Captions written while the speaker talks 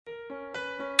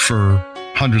for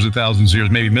hundreds of thousands of years,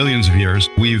 maybe millions of years,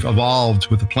 we've evolved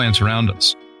with the plants around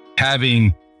us.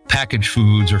 Having packaged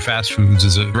foods or fast foods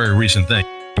is a very recent thing.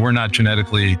 We're not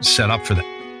genetically set up for that.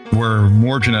 We're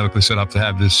more genetically set up to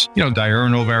have this,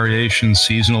 diurnal variations,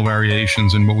 seasonal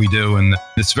variations in what we do. And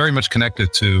it's very much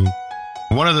connected to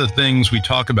one of the things we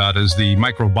talk about is the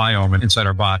microbiome inside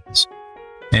our bodies.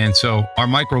 And so our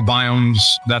microbiomes,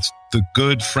 that's the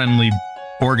good, friendly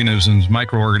organisms,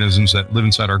 microorganisms that live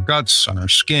inside our guts, on our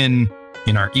skin,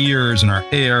 in our ears, in our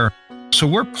hair. So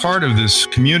we're part of this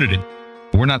community.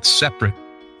 We're not separate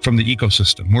from the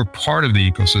ecosystem. We're part of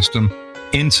the ecosystem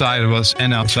inside of us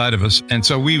and outside of us. And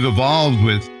so we've evolved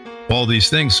with all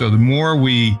these things. So the more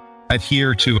we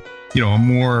adhere to, a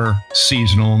more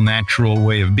seasonal, natural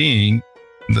way of being,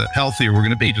 the healthier we're going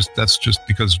to be. That's just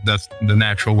because that's the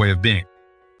natural way of being.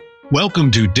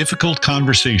 Welcome to Difficult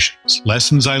Conversations,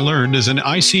 Lessons I Learned as an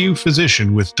ICU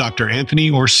Physician with Dr. Anthony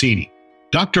Orsini.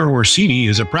 Dr. Orsini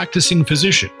is a practicing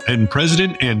physician and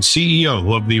president and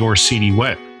CEO of the Orsini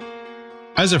Web.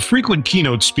 As a frequent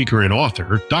keynote speaker and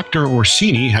author, Dr.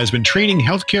 Orsini has been training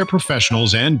healthcare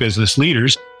professionals and business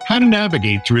leaders how to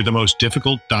navigate through the most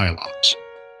difficult dialogues.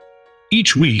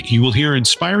 Each week, you will hear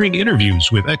inspiring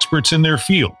interviews with experts in their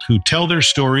field who tell their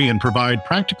story and provide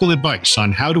practical advice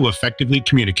on how to effectively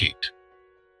communicate.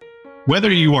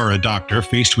 Whether you are a doctor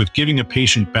faced with giving a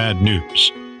patient bad news,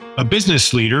 a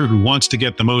business leader who wants to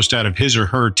get the most out of his or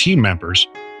her team members,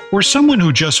 or someone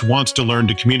who just wants to learn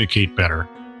to communicate better,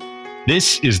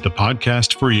 this is the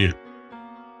podcast for you.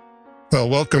 Well,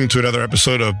 welcome to another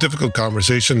episode of Difficult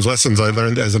Conversations, Lessons I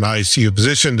Learned as an ICU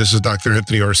Physician. This is Dr.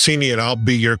 Anthony Orsini, and I'll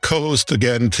be your co-host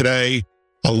again today,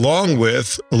 along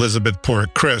with Elizabeth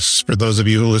Porritt-Chris. For those of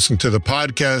you who listen to the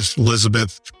podcast,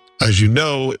 Elizabeth, as you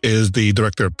know, is the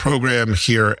Director of Program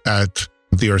here at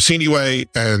the Orsini Way,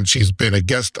 and she's been a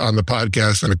guest on the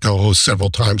podcast and a co-host several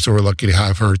times, so we're lucky to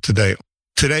have her today.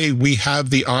 Today, we have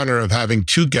the honor of having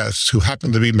two guests who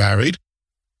happen to be married.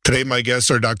 Today, my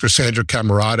guests are Dr. Sandra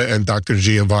Camarata and Dr.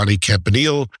 Giovanni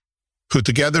Campanile, who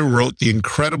together wrote the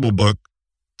incredible book,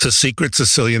 The Secret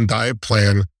Sicilian Diet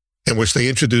Plan, in which they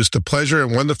introduced the pleasure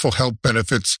and wonderful health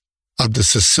benefits of the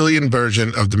Sicilian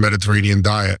version of the Mediterranean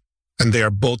diet. And they are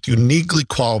both uniquely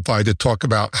qualified to talk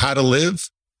about how to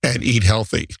live and eat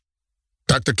healthy.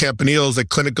 Dr. Campanile is a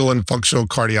clinical and functional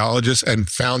cardiologist and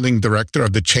founding director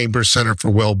of the Chambers Center for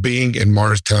Wellbeing in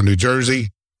Morristown, New Jersey.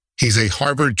 He's a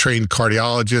Harvard-trained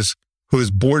cardiologist who is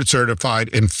board certified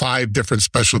in 5 different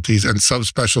specialties and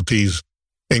subspecialties,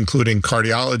 including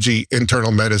cardiology,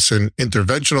 internal medicine,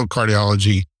 interventional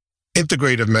cardiology,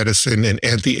 integrative medicine, and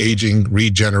anti-aging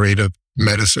regenerative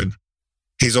medicine.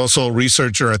 He's also a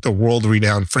researcher at the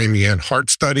world-renowned Framingham Heart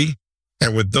Study.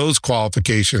 And with those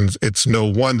qualifications, it's no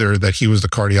wonder that he was the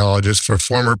cardiologist for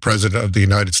former President of the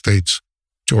United States,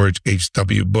 George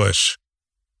H.W. Bush.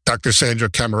 Dr. Sandra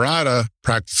Camarata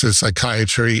practices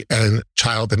psychiatry and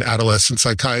child and adolescent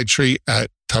psychiatry at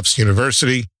Tufts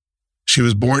University. She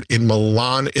was born in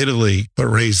Milan, Italy, but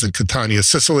raised in Catania,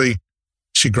 Sicily.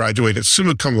 She graduated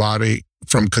summa cum laude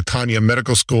from Catania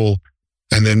Medical School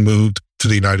and then moved to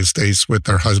the United States with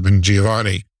her husband,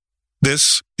 Giovanni.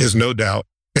 This is no doubt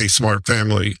a smart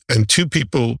family and two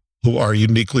people who are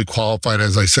uniquely qualified,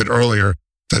 as I said earlier,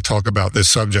 to talk about this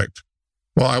subject.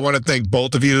 Well, I want to thank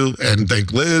both of you and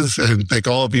thank Liz and thank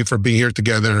all of you for being here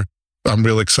together. I'm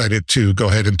real excited to go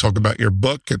ahead and talk about your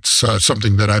book. It's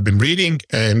something that I've been reading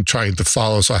and trying to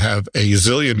follow. So I have a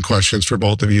zillion questions for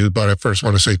both of you, but I first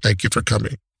want to say thank you for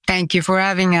coming. Thank you for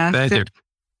having us. Thank you.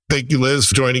 Thank you, Liz,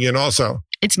 for joining in also.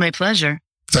 It's my pleasure.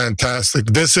 Fantastic.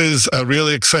 This is a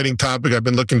really exciting topic. I've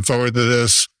been looking forward to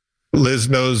this. Liz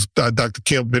knows Dr.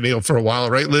 Campanile for a while,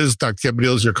 right, Liz? Dr.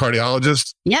 Campanile is your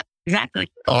cardiologist? Yep, exactly.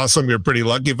 Awesome. You're pretty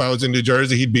lucky. If I was in New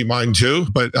Jersey, he'd be mine too,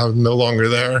 but I'm no longer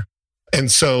there.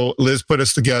 And so Liz put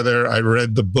us together. I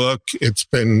read the book. It's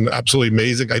been absolutely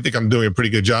amazing. I think I'm doing a pretty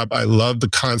good job. I love the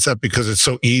concept because it's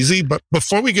so easy. But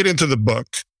before we get into the book,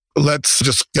 let's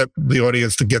just get the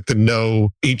audience to get to know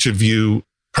each of you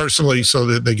personally so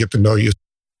that they get to know you.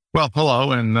 Well,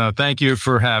 hello, and thank you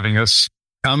for having us.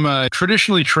 I'm a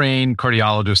traditionally trained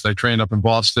cardiologist. I trained up in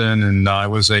Boston, and I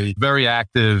was a very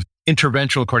active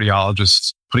interventional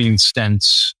cardiologist, putting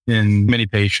stents in many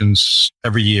patients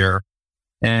every year.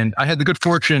 And I had the good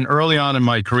fortune early on in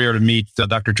my career to meet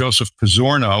Dr. Joseph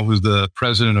Pizzorno, who's the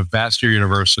president of Bastyr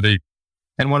University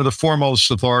and one of the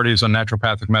foremost authorities on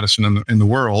naturopathic medicine in the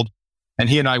world. And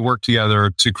he and I worked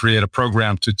together to create a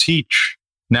program to teach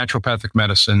naturopathic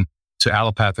medicine to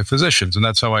allopathic physicians. And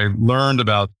that's how I learned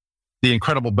about the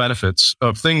incredible benefits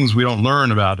of things we don't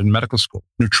learn about in medical school,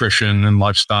 nutrition and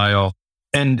lifestyle.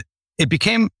 And it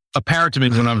became apparent to me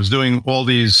when I was doing all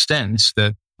these stents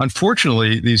that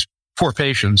unfortunately these poor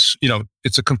patients,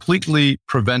 it's a completely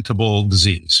preventable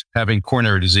disease, having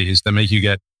coronary disease that make you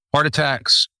get heart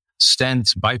attacks,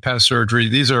 stents, bypass surgery.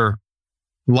 These are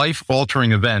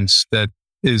life-altering events that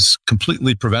is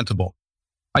completely preventable.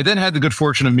 I then had the good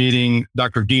fortune of meeting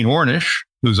Dr. Dean Ornish,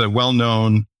 who's a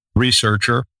well-known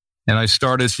researcher, and I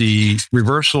started the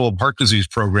reversal of heart disease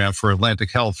program for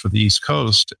Atlantic Health for the East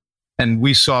Coast. And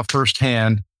we saw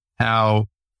firsthand how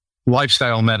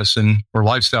lifestyle medicine or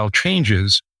lifestyle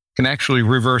changes can actually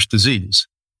reverse disease.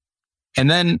 And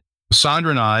then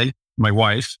Sandra and I, my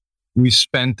wife, we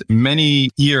spent many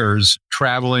years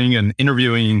traveling and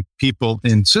interviewing people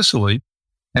in Sicily.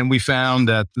 And we found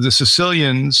that the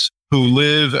Sicilians who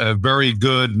live a very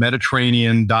good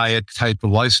Mediterranean diet type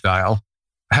of lifestyle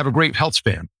have a great health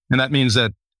span. And that means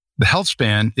that the health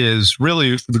span is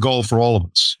really the goal for all of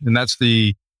us. And that's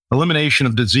the elimination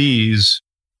of disease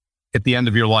at the end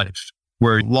of your life,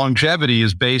 where longevity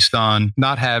is based on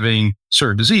not having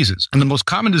certain diseases. And the most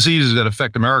common diseases that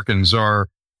affect Americans are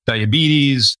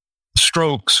diabetes,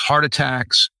 strokes, heart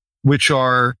attacks, which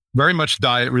are very much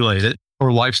diet related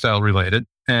or lifestyle related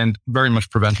and very much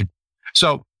preventable.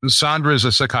 So Sandra is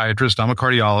a psychiatrist. I'm a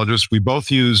cardiologist. We both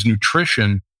use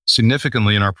nutrition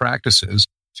significantly in our practices.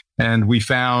 And we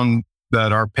found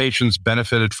that our patients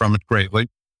benefited from it greatly.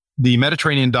 The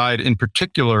Mediterranean diet in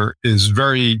particular is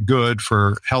very good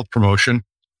for health promotion.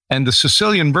 And the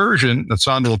Sicilian version that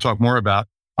Sandra will talk more about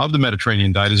of the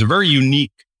Mediterranean diet is a very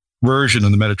unique version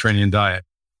of the Mediterranean diet.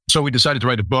 So we decided to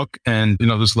write a book, and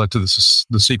this led to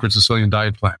the Secret Sicilian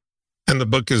Diet Plan. And the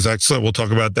book is excellent. We'll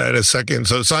talk about that in a second.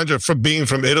 So Sandra, from being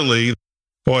from Italy,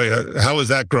 boy, how was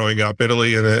that growing up,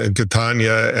 Italy and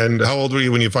Catania? And how old were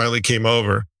you when you finally came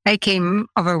over? I came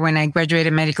over when I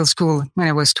graduated medical school when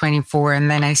I was 24, and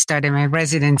then I started my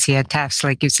residency at Tufts,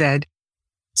 like you said.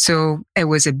 So it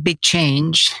was a big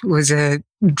change. It was a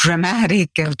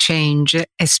dramatic change,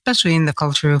 especially in the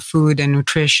culture of food and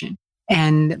nutrition.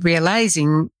 And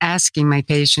asking my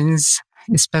patients,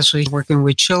 especially working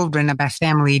with children about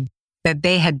family, that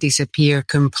they had disappeared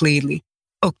completely.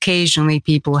 Occasionally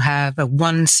people have a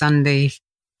one Sunday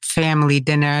family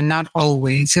dinner, not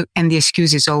always. And the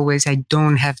excuse is always, I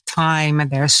don't have time.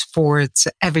 There's sports.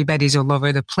 Everybody's all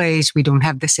over the place. We don't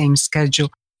have the same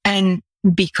schedule. And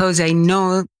because I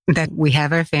know that we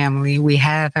have our family, we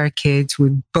have our kids,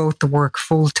 we both work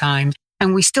full time,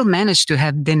 and we still manage to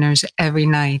have dinners every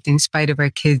night in spite of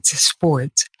our kids'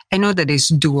 sports. I know that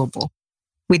it's doable.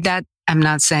 With that, I'm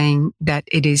not saying that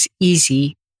it is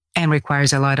easy and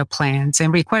requires a lot of plans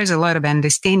and requires a lot of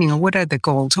understanding of what are the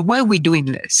goals. Why are we doing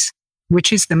this?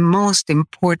 Which is the most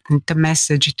important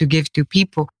message to give to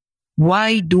people.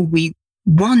 Why do we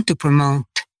want to promote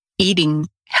eating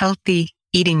healthy,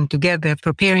 eating together,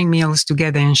 preparing meals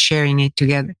together, and sharing it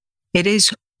together? It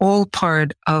is all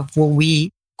part of what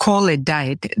we call a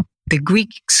diet. The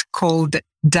Greeks called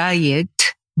diet,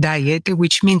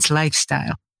 which means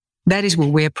lifestyle. That is what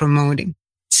we're promoting.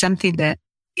 Something that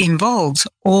involves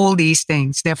all these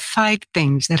things. There are 5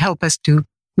 things that help us to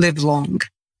live long.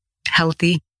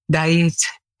 Healthy diet,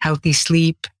 healthy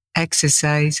sleep,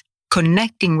 exercise,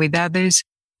 connecting with others,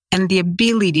 and the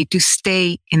ability to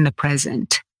stay in the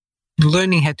present.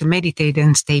 Learning how to meditate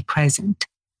and stay present.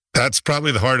 That's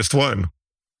probably the hardest one.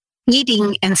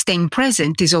 Eating and staying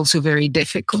present is also very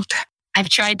difficult. I've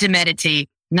tried to meditate.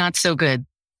 Not so good.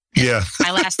 Yeah.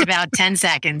 I last about 10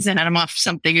 seconds and I'm off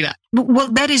something.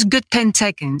 Well, that is good 10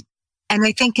 seconds. And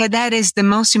I think that is the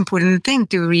most important thing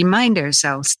to remind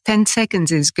ourselves. 10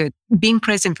 seconds is good. Being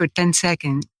present for 10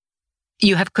 seconds,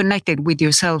 you have connected with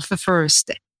yourself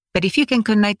first. But if you can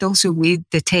connect also with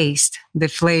the taste, the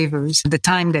flavors, the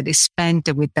time that is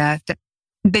spent with that,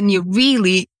 then you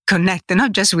really connect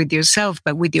not just with yourself,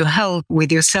 but with your health,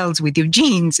 with your cells, with your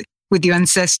genes, with your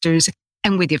ancestors,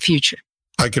 and with your future.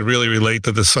 I could really relate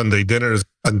to the Sunday dinners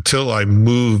until I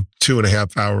moved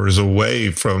 2.5 hours away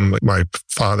from my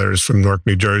father's from Newark,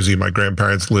 New Jersey. My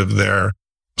grandparents lived there.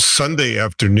 Sunday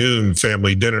afternoon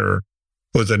family dinner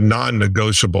was a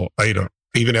non-negotiable item.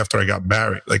 Even after I got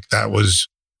married,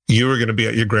 you were going to be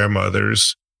at your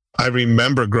grandmother's. I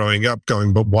remember growing up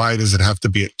going, but why does it have to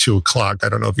be at 2:00? I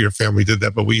don't know if your family did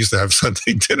that, but we used to have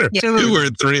Sunday dinner at 2 or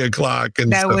 3 o'clock.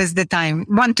 And that was the time.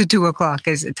 1 to 2 o'clock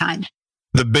is the time.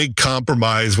 The big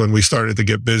compromise when we started to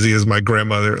get busy is my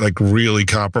grandmother really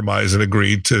compromised and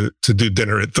agreed to do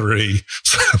dinner at 3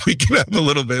 so we could have a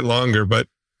little bit longer. But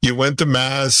you went to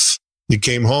mass, you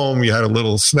came home, you had a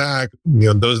little snack.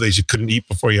 In those days you couldn't eat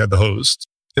before you had the host.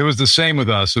 It was the same with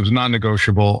us. It was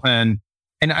non-negotiable. And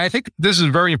I think this is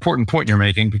a very important point you're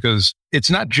making because it's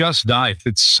not just diet.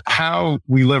 It's how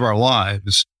we live our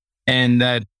lives And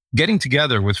that getting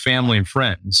together with family and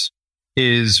friends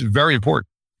is very important.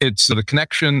 It's the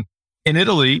connection. In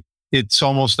Italy, it's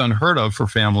almost unheard of for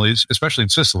families, especially in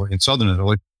Sicily, in southern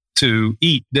Italy, to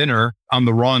eat dinner on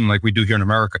the run like we do here in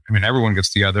America. I mean, everyone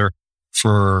gets together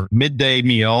for midday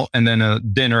meal and then a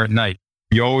dinner at night.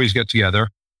 You always get together.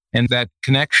 And that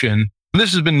connection,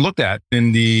 this has been looked at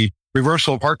in the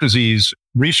reversal of heart disease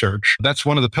research. That's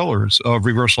one of the pillars of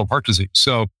reversal of heart disease.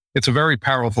 So it's a very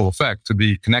powerful effect to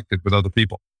be connected with other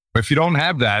people. If you don't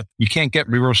have that, you can't get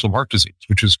reversal of heart disease,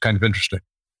 which is kind of interesting.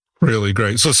 Really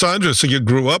great. So Sandra, so you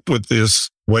grew up with this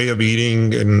way of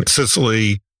eating in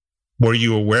Sicily. Were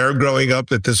you aware growing up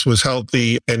that this was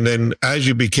healthy? And then as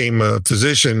you became a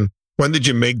physician, when did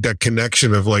you make that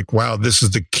connection of like, wow, this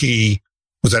is the key?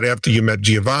 Was that after you met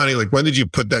Giovanni? Like, when did you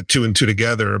put that two and two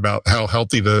together about how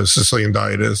healthy the Sicilian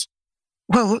diet is?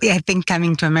 Well, I think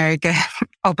coming to America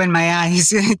opened my eyes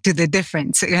to the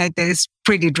difference. There's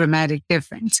pretty dramatic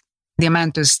difference. The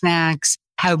amount of snacks,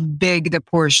 how big the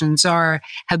portions are,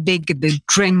 how big the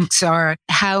drinks are,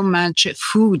 how much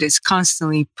food is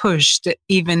constantly pushed,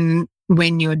 even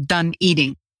when you're done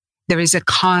eating. There is a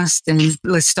constant,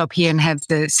 let's stop here and have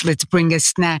this, let's bring a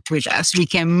snack with us. We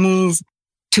can move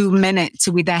 2 minutes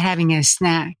without having a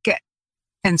snack.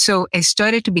 And so it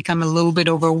started to become a little bit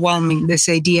overwhelming, this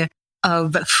idea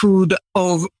of food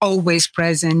always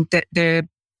present, the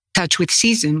touch with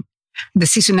season. The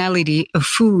seasonality of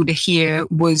food here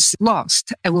was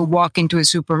lost. I will walk into a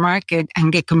supermarket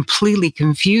and get completely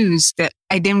confused.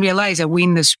 I didn't realize that we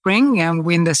in the spring and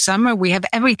we in the summer, we have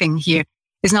everything here.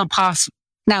 It's not possible.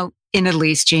 Now, in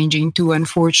Italy, it's changing too,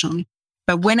 unfortunately.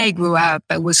 But when I grew up,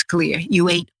 it was clear you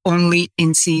ate only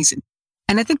in season.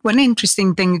 And I think one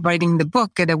interesting thing writing the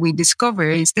book that we discover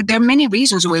is that there are many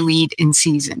reasons why we eat in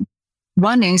season.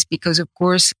 One is because, of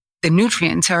course, the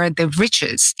nutrients are the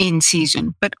richest in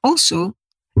season. But also,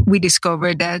 we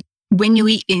discovered that when you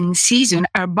eat in season,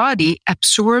 our body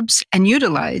absorbs and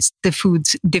utilizes the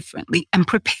foods differently and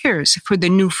prepares for the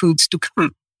new foods to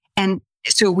come. And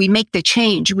so we make the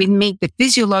change. We make the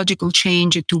physiological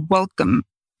change to welcome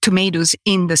tomatoes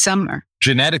in the summer.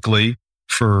 Genetically,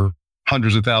 for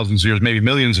hundreds of thousands of years, maybe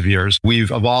millions of years,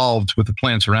 we've evolved with the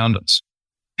plants around us.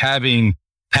 Having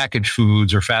packaged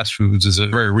foods or fast foods is a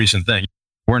very recent thing.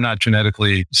 We're not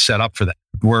genetically set up for that.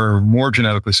 We're more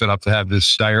genetically set up to have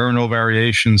this diurnal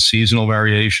variations, seasonal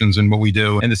variations in what we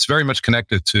do. And it's very much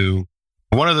connected to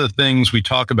one of the things we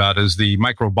talk about is the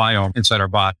microbiome inside our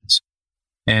bodies.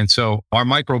 And so our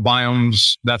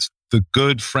microbiomes, that's the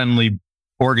good, friendly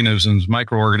organisms,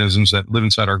 microorganisms that live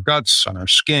inside our guts, on our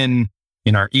skin,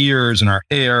 in our ears, in our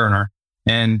hair,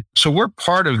 and so we're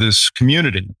part of this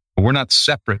community. We're not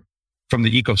separate from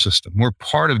the ecosystem. We're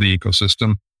part of the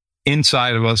ecosystem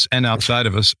inside of us and outside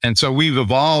of us. And so we've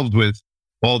evolved with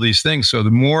all these things. So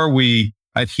the more we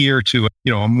adhere to,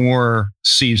 a more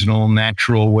seasonal,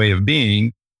 natural way of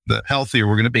being, the healthier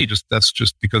we're going to be. That's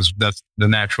just because that's the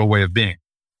natural way of being.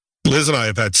 Liz and I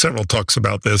have had several talks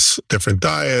about this, different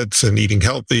diets and eating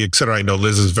healthy, et cetera. I know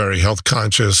Liz is very health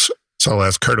conscious, so I'll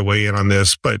ask her to weigh in on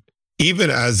this. But even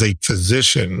as a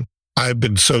physician, I've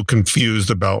been so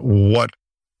confused about what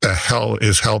the hell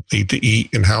is healthy to eat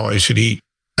and how I should eat.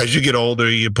 As you get older,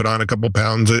 you put on a couple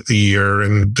pounds a year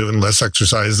and doing less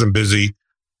exercise and busy.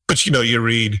 But, you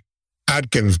read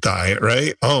Atkins diet,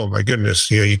 right? Oh, my goodness.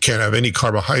 You can't have any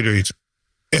carbohydrates.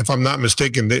 If I'm not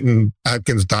mistaken, didn't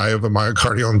Atkins die of a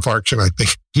myocardial infarction, I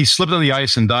think? He slipped on the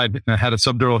ice and died and had a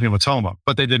subdural hematoma.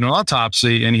 But they did an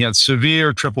autopsy and he had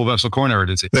severe triple vessel coronary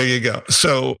disease. There you go.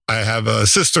 So I have a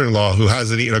sister-in-law who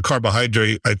hasn't eaten a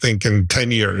carbohydrate, I think, in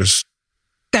 10 years.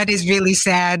 That is really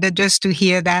sad just to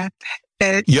hear that.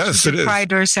 Yes, it is. She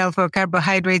deprived herself of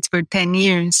carbohydrates for 10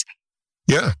 years.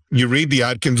 Yeah. You read the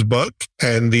Atkins book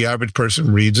and the average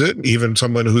person reads it, even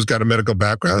someone who's got a medical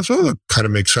background. So that kind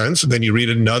of makes sense. And then you read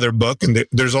another book and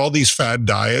there's all these fad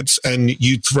diets and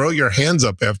you throw your hands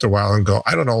up after a while and go,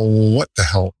 I don't know what the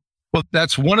hell. Well,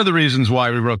 that's one of the reasons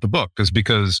why we wrote the book, is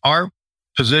because our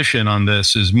position on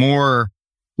this is more,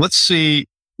 let's see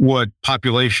what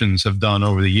populations have done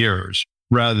over the years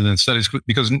rather than studies,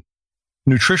 because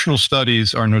nutritional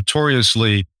studies are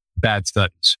notoriously bad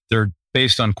studies. They're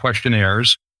based on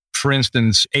questionnaires. For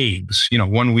instance, eggs,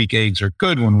 1 week eggs are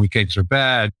good, 1 week eggs are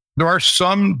bad. There are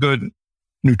some good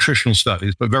nutritional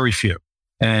studies, but very few.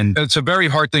 And it's a very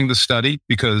hard thing to study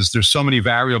because there's so many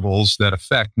variables that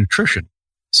affect nutrition.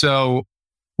 So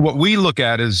what we look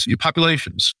at is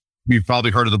populations. You've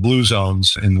probably heard of the blue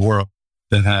zones in the world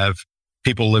that have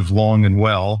people live long and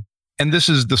well. And this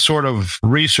is the sort of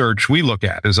research we look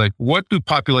at, is like, what do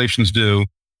populations do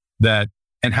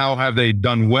and how have they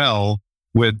done well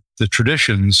with the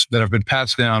traditions that have been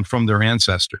passed down from their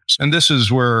ancestors. And this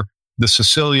is where the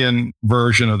Sicilian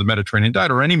version of the Mediterranean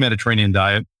diet, or any Mediterranean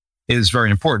diet, is very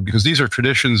important, because these are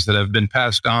traditions that have been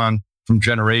passed on from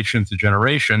generation to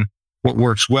generation. What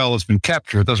works well has been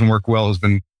kept, or it doesn't work well has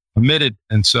been omitted.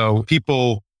 And so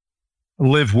people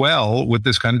live well with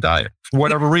this kind of diet for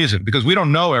whatever reason, because we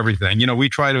don't know everything. We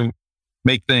try to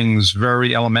make things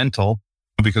very elemental,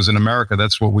 because in America,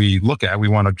 that's what we look at. We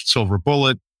want a silver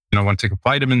bullet. Want to take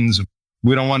vitamins.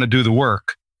 We don't want to do the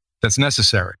work that's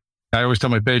necessary. I always tell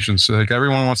my patients,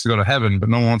 everyone wants to go to heaven, but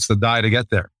no one wants to die to get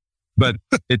there. But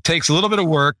it takes a little bit of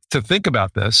work to think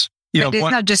about this. But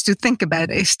it's not just to think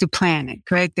about it, it's to plan it,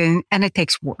 correct? And it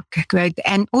takes work, correct?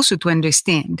 And also to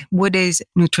understand what is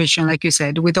nutrition, like you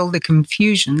said, with all the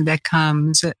confusion that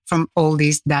comes from all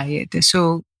these diets.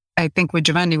 So I think what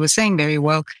Giovanni was saying very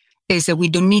well is that we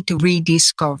don't need to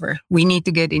rediscover. We need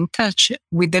to get in touch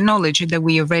with the knowledge that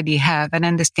we already have and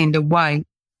understand why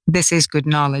this is good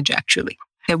knowledge, actually,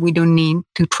 that we don't need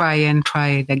to try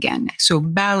it again. So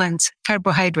balance,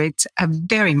 carbohydrates are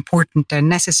very important and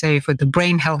necessary for the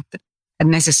brain health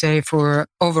and necessary for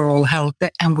overall health.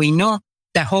 And we know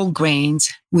the whole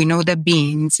grains, we know the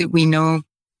beans, we know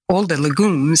all the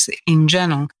legumes in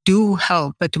general do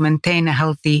help to maintain a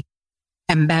healthy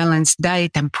and balanced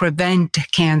diet and prevent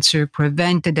cancer,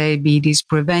 prevent diabetes,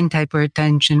 prevent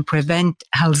hypertension, prevent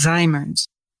Alzheimer's.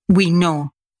 We know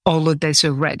all of this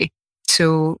already.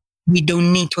 So we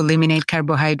don't need to eliminate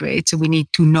carbohydrates. We need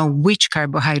to know which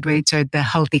carbohydrates are the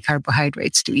healthy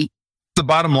carbohydrates to eat. The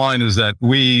bottom line is that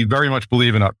we very much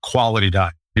believe in a quality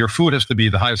diet. Your food has to be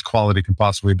the highest quality it can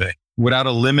possibly be without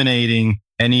eliminating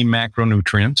any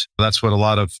macronutrients. That's what a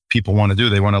lot of people want to do.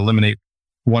 They want to eliminate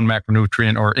one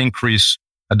macronutrient or increase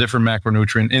a different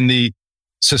macronutrient. In the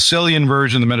Sicilian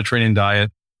version of the Mediterranean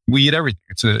diet, we eat everything.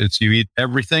 It's you eat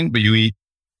everything, but you eat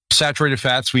saturated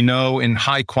fats. We know in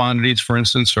high quantities, for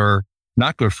instance, are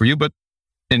not good for you, but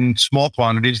in small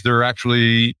quantities, they're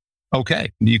actually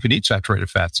okay. You can eat saturated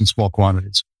fats in small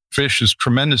quantities. Fish is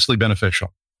tremendously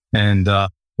beneficial, and a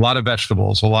lot of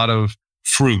vegetables, a lot of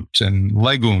fruit and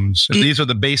legumes. These are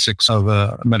the basics of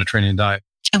a Mediterranean diet.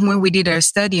 And when we did our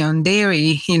study on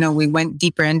dairy, we went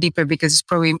deeper and deeper because it's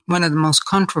probably one of the most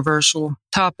controversial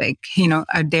topic,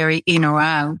 are dairy in or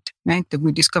out, right? That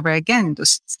we discover again,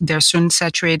 there are certain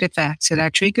saturated fats that are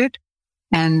actually good,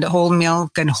 and whole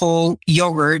milk and whole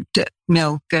yogurt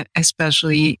milk,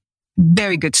 especially,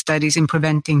 very good studies in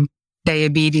preventing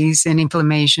diabetes and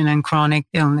inflammation and chronic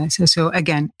illness. So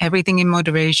again, everything in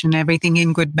moderation, everything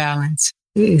in good balance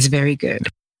is very good.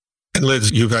 And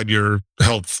Liz, you've had your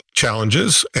health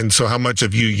challenges. And so how much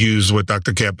have you used what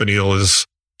Dr. Campanile has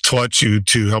taught you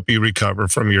to help you recover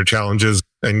from your challenges?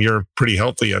 And you're pretty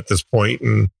healthy at this point.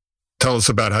 And tell us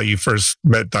about how you first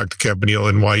met Dr. Campanile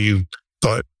and why you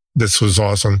thought this was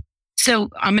awesome. So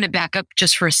I'm going to back up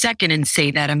just for a second and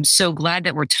say that I'm so glad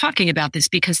that we're talking about this,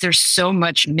 because there's so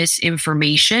much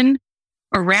misinformation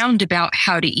around about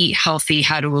how to eat healthy,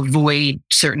 how to avoid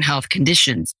certain health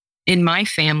conditions. In my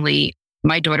family,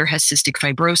 my daughter has cystic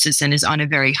fibrosis and is on a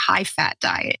very high fat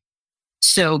diet.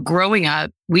 So growing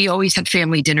up, we always had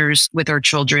family dinners with our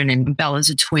children, and Bella's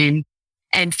a twin,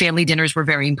 and family dinners were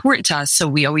very important to us. So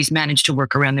we always managed to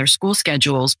work around their school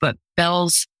schedules. But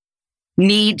Belle's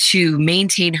need to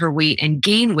maintain her weight and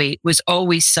gain weight was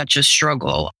always such a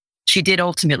struggle. She did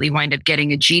ultimately wind up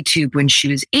getting a G-tube when she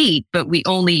was 8, but we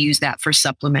only use that for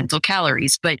supplemental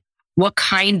calories. But what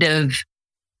kind of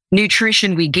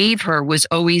nutrition we gave her was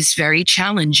always very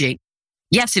challenging.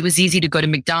 Yes, it was easy to go to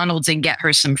McDonald's and get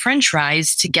her some French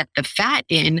fries to get the fat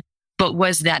in, but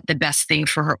was that the best thing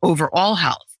for her overall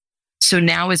health? So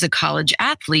now as a college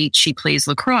athlete, she plays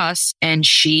lacrosse and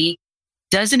she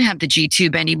doesn't have the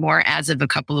G-tube anymore as of a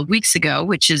couple of weeks ago,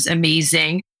 which is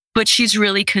amazing. But she's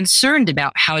really concerned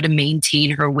about how to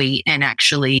maintain her weight and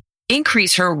actually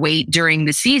increase her weight during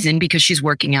the season because she's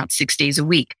working out 6 days a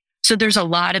week. So there's a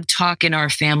lot of talk in our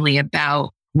family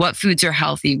about what foods are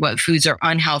healthy, what foods are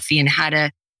unhealthy, and how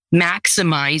to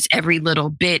maximize every little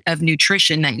bit of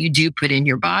nutrition that you do put in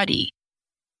your body.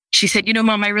 She said,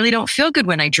 Mom, I really don't feel good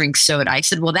when I drink soda. I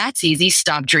said, well, that's easy.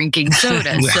 Stop drinking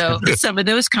soda. So some of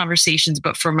those conversations.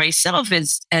 But for myself,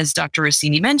 as Dr.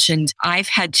 Orsini mentioned, I've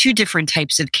had 2 different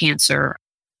types of cancer.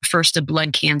 First, a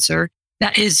blood cancer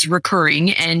that is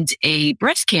recurring, and a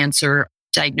breast cancer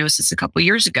diagnosis a couple of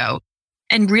years ago.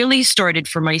 And really started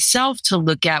for myself to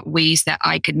look at ways that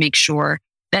I could make sure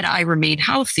that I remain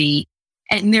healthy.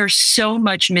 And there's so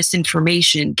much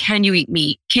misinformation. Can you eat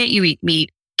meat? Can't you eat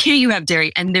meat? Can you have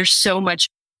dairy? And there's so much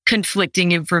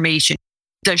conflicting information.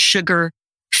 Does sugar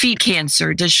feed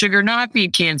cancer? Does sugar not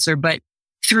feed cancer? But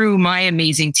through my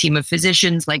amazing team of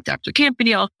physicians like Dr.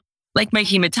 Campanile, like my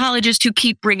hematologist who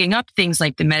keep bringing up things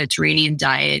like the Mediterranean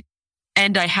diet.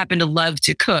 And I happen to love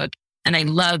to cook and I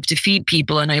love to feed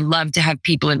people and I love to have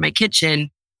people in my kitchen.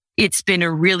 It's been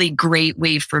a really great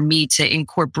way for me to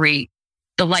incorporate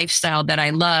the lifestyle that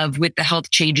I love with the health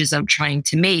changes I'm trying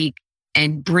to make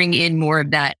and bring in more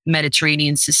of that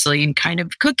Mediterranean, Sicilian kind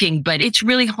of cooking. But it's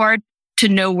really hard to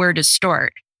know where to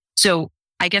start. So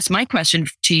I guess my question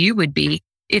to you would be,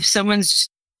 if someone's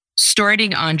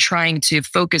starting on trying to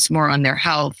focus more on their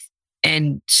health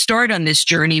and start on this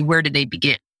journey, where do they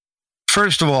begin?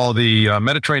 First of all, the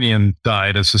Mediterranean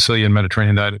diet, a Sicilian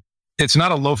Mediterranean diet, it's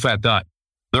not a low-fat diet.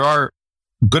 There are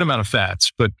a good amount of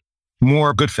fats, but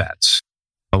more good fats,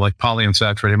 like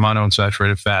polyunsaturated,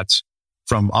 monounsaturated fats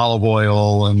from olive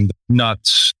oil and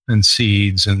nuts and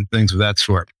seeds and things of that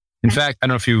sort. In fact, I don't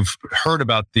know if you've heard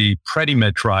about the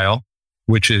Predimed trial,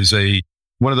 which is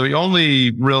one of the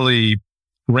only really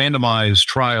randomized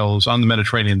trials on the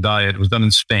Mediterranean diet. It was done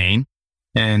in Spain,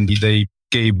 and they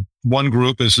gave one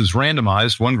group, this is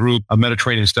randomized, one group a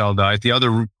Mediterranean style diet, the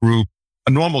other group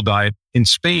a normal diet in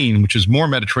Spain, which is more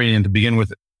Mediterranean to begin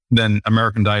with than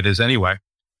American diet is anyway.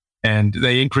 And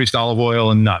they increased olive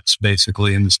oil and nuts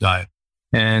basically in this diet.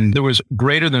 And there was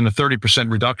greater than a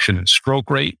 30% reduction in stroke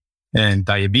rate and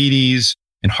diabetes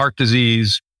and heart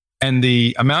disease. And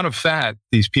the amount of fat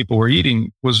these people were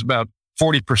eating was about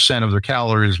 40% of their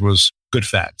calories was good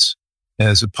fats,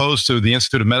 as opposed to the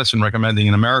Institute of Medicine recommending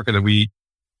in America that we eat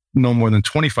no more than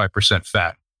 25%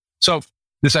 fat. So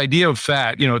this idea of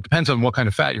fat, it depends on what kind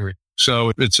of fat you're eating.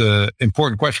 So it's an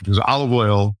important question because olive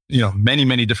oil, many,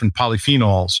 many different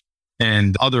polyphenols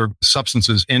and other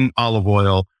substances in olive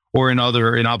oil or in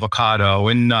avocado,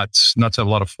 in nuts. Nuts have a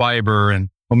lot of fiber and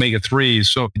omega-3s.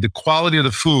 So the quality of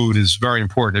the food is very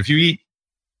important. If you eat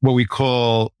what we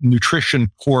call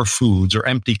nutrition poor foods or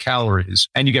empty calories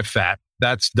and you get fat,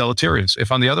 that's deleterious.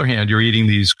 If on the other hand, you're eating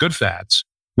these good fats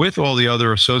with all the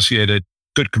other associated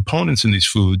good components in these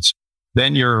foods,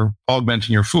 then you're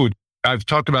augmenting your food. I've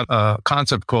talked about a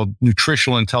concept called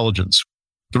nutritional intelligence.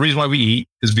 The reason why we eat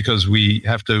is because we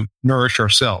have to nourish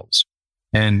ourselves.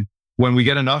 And when we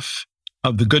get enough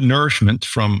of the good nourishment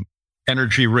from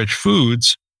energy-rich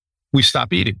foods, we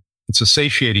stop eating. It's a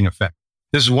satiating effect.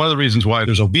 This is one of the reasons why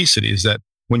there's obesity, is that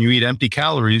when you eat empty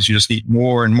calories, you just eat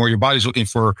more and more. Your body's looking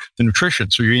for the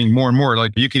nutrition. So you're eating more and more.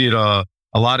 Like you could eat a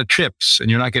lot of chips and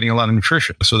you're not getting a lot of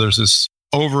nutrition. So there's this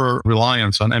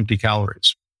over-reliance on empty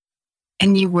calories.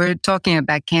 And you were talking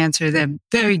about cancer. There are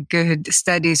very good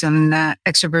studies on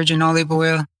extra virgin olive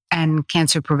oil and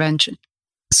cancer prevention.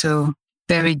 So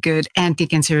very good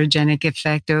anti-cancerogenic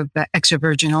effect of extra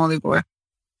virgin olive oil.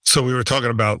 So we were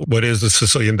talking about what is the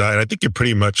Sicilian diet. I think you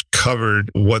pretty much covered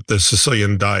what the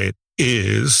Sicilian diet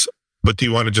is, but do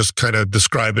you want to just kind of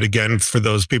describe it again for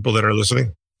those people that are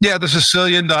listening? Yeah, the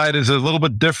Sicilian diet is a little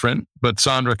bit different, but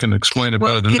Sandra can explain it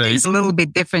better than me. It is a little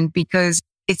bit different because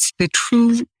it's the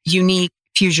true unique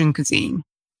fusion cuisine.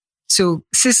 So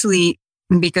Sicily,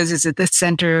 because it's at the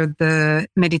center of the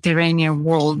Mediterranean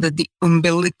world, the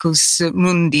umbilicus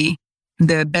mundi,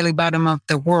 the belly bottom of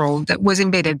the world, that was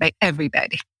invaded by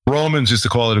everybody. Romans used to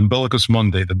call it umbilicus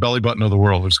mundi, the belly button of the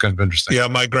world, which is kind of interesting. Yeah,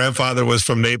 my grandfather was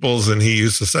from Naples, and he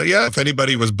used to say, if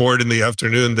anybody was bored in the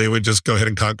afternoon, they would just go ahead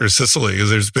and conquer Sicily, because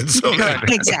there's been so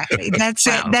many. Exactly.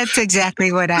 That's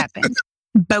exactly what happened.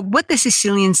 But what the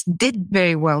Sicilians did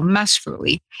very well,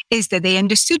 masterfully, is that they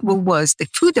understood what was the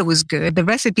food that was good, the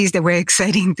recipes that were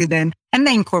exciting to them, and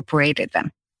they incorporated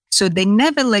them. So they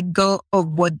never let go of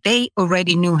what they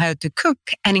already knew how to cook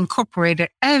and incorporated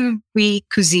every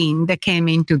cuisine that came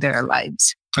into their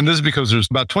lives. And this is because there's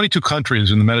about 22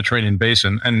 countries in the Mediterranean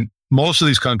basin, and most of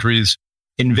these countries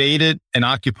invaded and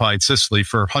occupied Sicily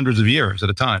for hundreds of years at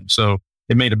a time. So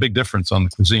it made a big difference on the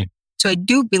cuisine. So I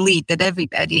do believe that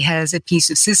everybody has a piece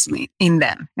of Sicily in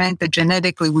them, right? That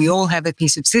genetically we all have a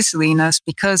piece of Sicily in us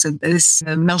because of this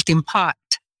melting pot.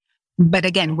 But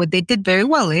again, what they did very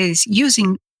well is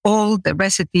using all the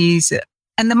recipes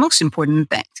and the most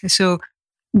important thing. So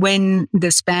when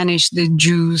the Spanish, the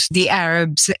Jews, the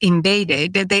Arabs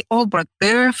invaded, they all brought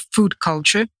their food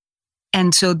culture.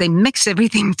 And so they mix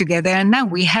everything together. And now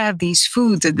we have these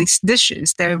foods and these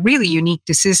dishes that are really unique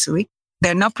to Sicily.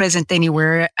 They're not present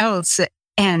anywhere else.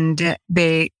 And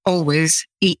they always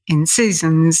eat in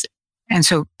seasons. And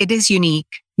so it is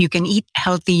unique. You can eat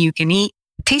healthy. You can eat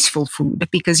tasteful food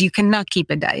because you cannot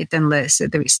keep a diet unless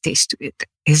there is taste to it.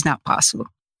 It's not possible.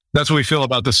 That's what we feel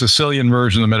about the Sicilian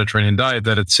version of the Mediterranean diet,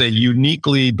 that it's a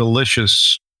uniquely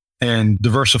delicious and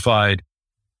diversified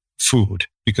food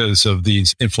because of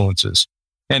these influences.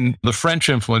 And the French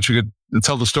influence, you could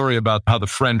tell the story about how the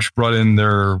French brought in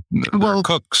their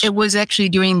cooks. It was actually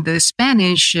during the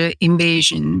Spanish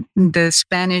invasion. The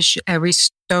Spanish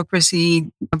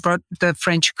aristocracy brought the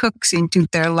French cooks into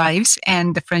their lives,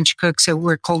 and the French cooks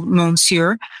were called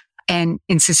Monsieur, and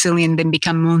in Sicilian then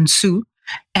become Monsieur.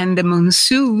 And the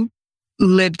Monsieur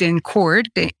lived in court,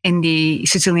 in the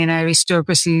Sicilian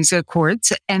aristocracy's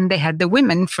courts, and they had the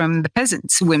women from the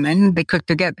peasants' women. They cooked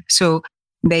together. So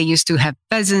they used to have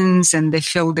pheasants, and they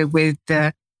filled it with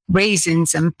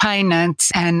raisins and pine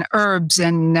nuts and herbs.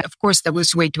 And of course, that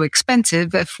was way too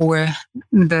expensive for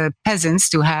the peasants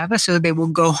to have. So they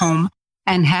would go home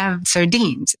and have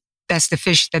sardines. That's the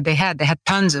fish that they had. They had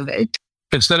tons of it.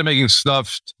 Instead of making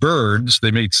stuffed birds,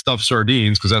 they made stuffed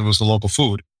sardines because that was the local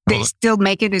food. They still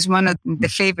make it as one of the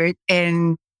favorite,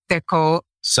 and they're called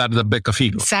sarde a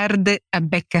beccafico. Sarde a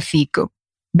beccafico.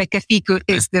 Beccafico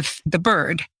is the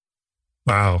bird.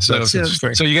 Wow. So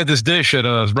you get this dish at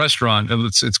a restaurant, and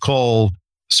it's called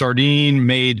sardine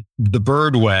made the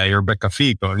bird way, or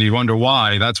beccafico. And you wonder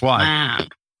why. That's why. Wow.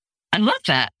 I love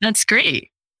that. That's great.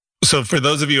 So for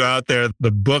those of you out there,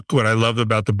 the book, what I love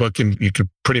about the book, and you could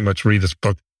pretty much read this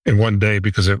book in one day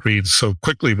because it reads so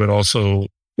quickly, but also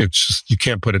it's just, you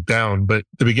can't put it down. But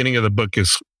the beginning of the book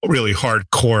is really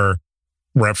hardcore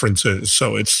references.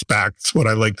 So it's backed. What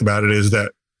I liked about it is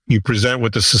that you present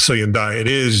what the Sicilian diet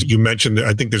is. You mentioned,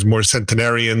 I think there's more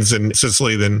centenarians in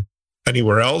Sicily than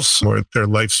anywhere else, or their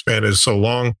lifespan is so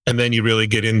long. And then you really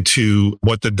get into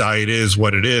what the diet is,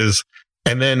 what it is.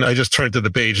 And then I just turned to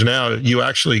the page now. You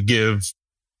actually give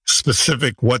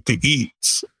specific what to eat.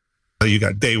 You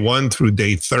got day 1 through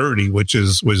day 30, which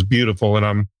was beautiful. And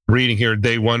I'm reading here,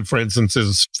 day 1, for instance,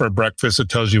 is for breakfast. It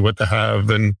tells you what to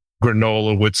have, and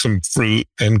granola with some fruit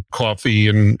and coffee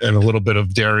and a little bit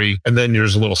of dairy. And then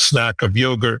there's a little snack of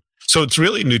yogurt. So it's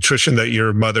really nutrition that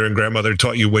your mother and grandmother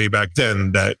taught you way back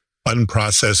then, that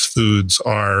unprocessed foods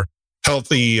are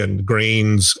healthy, and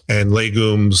grains and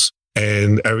legumes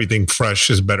and everything fresh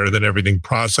is better than everything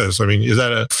processed. I mean, is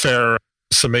that a fair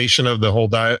summation of the whole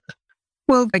diet?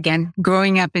 Well, again,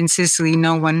 growing up in Sicily,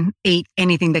 no one ate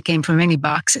anything that came from any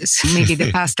boxes. Maybe the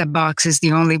pasta box is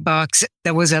the only box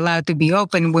that was allowed to be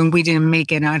open when we didn't make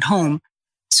it at home.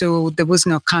 So there was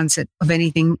no concept of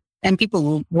anything. And people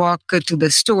will walk to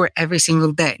the store every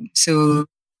single day. So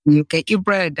you get your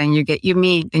bread, and you get your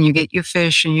meat, and you get your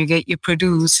fish, and you get your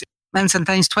produce. And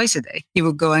sometimes twice a day, you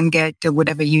will go and get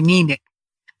whatever you needed.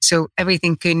 So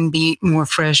everything couldn't be more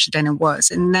fresh than it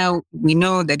was. And now we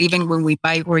know that even when we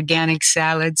buy organic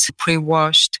salads,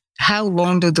 pre-washed, how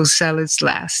long do those salads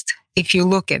last? If you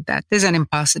look at that, there's an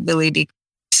impossibility.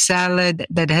 Salad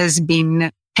that has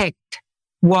been picked,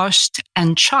 washed,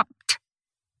 and chopped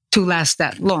to last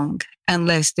that long,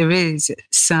 unless there is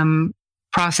some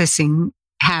processing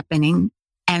happening.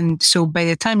 And so by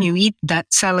the time you eat,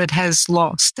 that salad has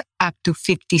lost up to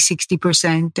 50,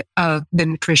 60% of the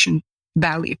nutrition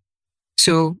value.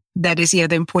 So that is the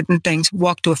other important thing.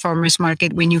 Walk to a farmer's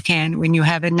market when you can, when you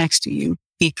have it next to you,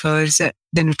 because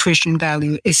the nutrition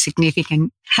value is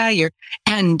significantly higher,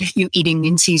 and you're eating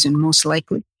in season most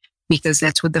likely, because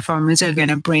that's what the farmers are going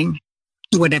to bring,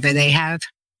 whatever they have.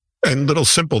 And little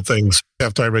simple things.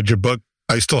 After I read your book,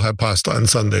 I still have pasta on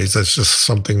Sundays. That's just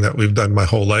something that we've done my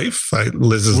whole life.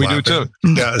 Liz is laughing. We do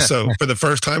too. Yeah. So for the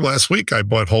first time last week, I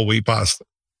bought whole wheat pasta.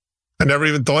 I never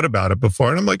even thought about it before.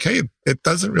 And I'm like, hey, it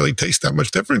doesn't really taste that much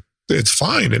different. It's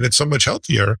fine. And it's so much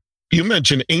healthier. You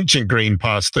mentioned ancient grain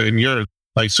pasta, and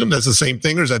I assume that's the same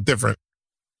thing, or is that different?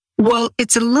 Well,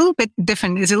 it's a little bit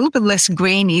different. It's a little bit less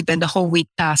grainy than the whole wheat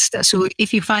pasta. So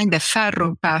if you find the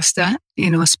farro pasta,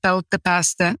 spelt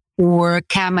pasta or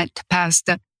kamet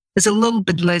pasta, it's a little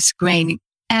bit less grainy.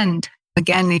 And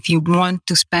again, if you want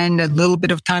to spend a little bit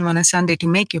of time on a Sunday to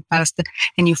make your pasta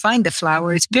and you find the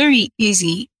flour, it's very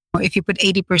easy. If you put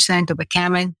 80% of a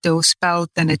camento spelt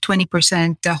and a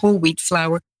 20% whole wheat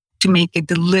flour to make a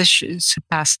delicious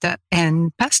pasta.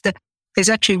 And pasta is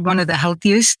actually one of the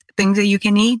healthiest things that you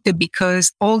can eat,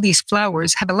 because all these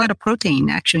flours have a lot of protein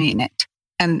actually in it.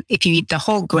 And if you eat the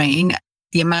whole grain,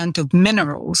 the amount of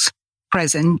minerals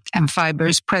present and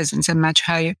fibers present are much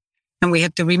higher. And we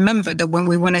have to remember that when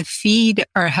we want to feed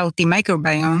our healthy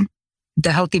microbiome,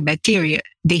 the healthy bacteria,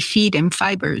 they feed in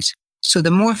fibers. So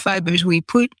the more fibers we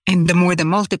put in, the more they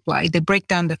multiply. They break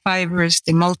down the fibers,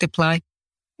 they multiply,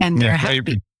 and they're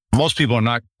happy. Most people are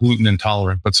not gluten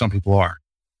intolerant, but some people are.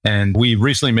 And we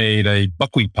recently made a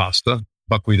buckwheat pasta.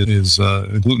 Buckwheat is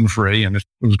gluten-free, and it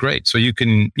was great. So you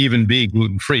can even be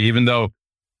gluten-free, even though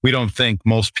we don't think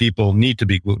most people need to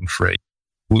be gluten-free.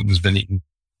 Gluten's been eaten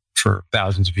for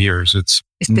thousands of years. It's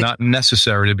not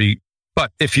necessary to be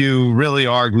But if you really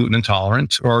are gluten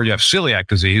intolerant or you have celiac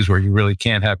disease where you really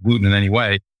can't have gluten in any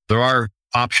way, there are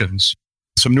options.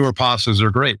 Some newer pastas are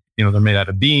great. They're made out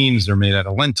of beans, they're made out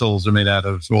of lentils, they're made out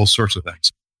of all sorts of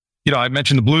things. I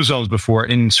mentioned the blue zones before.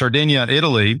 In Sardinia,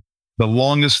 Italy, the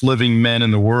longest living men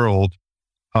in the world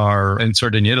are in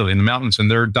Sardinia, Italy, in the mountains, and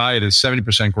their diet is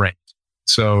 70% grains.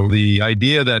 So the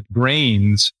idea that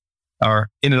grains are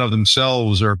in and of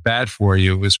themselves are bad for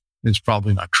you is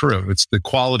probably not true. It's the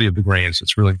quality of the grains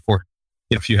that's really important.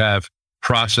 If you have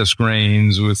processed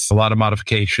grains with a lot of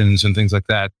modifications and things like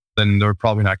that, then they're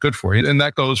probably not good for you. And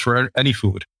that goes for any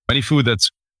food. Any food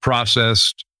that's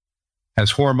processed,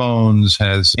 has hormones,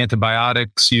 has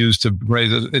antibiotics used to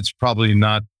raise it, it's probably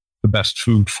not the best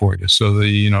food for you. So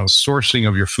the sourcing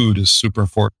of your food is super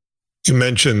important. You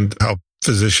mentioned how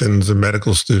physicians and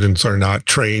medical students are not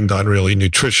trained on really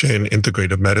nutrition,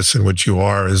 integrative medicine, which you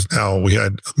are. Is now we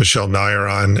had Michelle Nair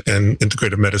on, and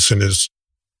integrative medicine is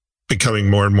becoming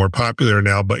more and more popular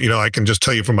now. But, I can just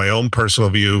tell you from my own personal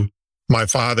view, my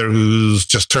father, who's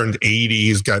just turned 80,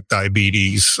 he's got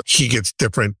diabetes. He gets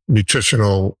different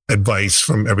nutritional advice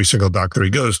from every single doctor he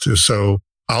goes to. So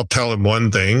I'll tell him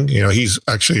one thing, he's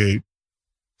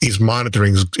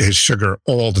monitoring his sugar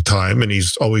all the time, and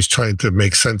he's always trying to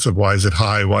make sense of why is it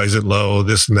high, why is it low,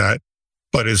 this and that.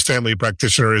 But his family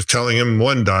practitioner is telling him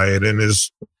one diet, and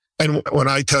when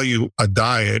I tell you a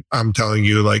diet, I'm telling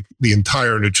you like the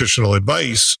entire nutritional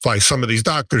advice by some of these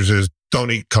doctors is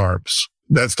don't eat carbs.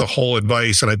 That's the whole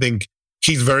advice. And I think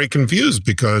he's very confused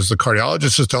because the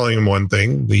cardiologist is telling him one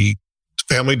thing, the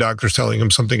family doctor is telling him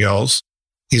something else.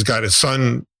 He's got his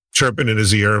son chirping in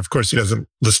his ear. Of course, he doesn't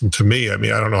listen to me. I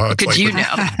mean, I don't know how it's like.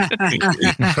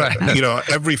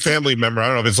 Every family member, I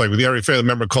don't know if it's like with every family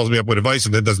member calls me up with advice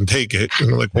and then doesn't take it. And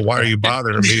they're like, well, why are you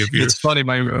bothering me? It's funny.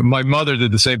 My mother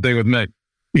did the same thing with me.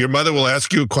 Your mother will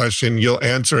ask you a question. You'll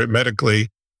answer it medically.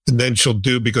 And then she'll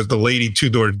do, because the lady 2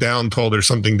 doors down told her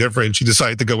something different, she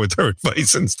decided to go with her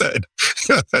advice instead.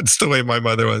 That's the way my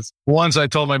mother was. Once I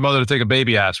told my mother to take a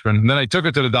baby aspirin, and then I took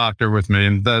her to the doctor with me,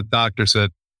 and the doctor said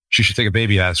she should take a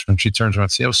baby aspirin. She turns around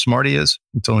and see how smart he is.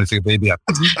 He told me to take a baby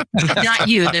aspirin. Not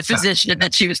you, the physician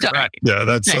that she was talking. Right. Yeah,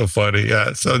 that's so funny.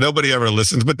 Yeah. So nobody ever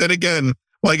listens. But then again,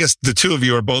 well, I guess the two of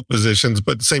you are both physicians,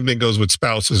 but the same thing goes with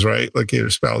spouses, right? Like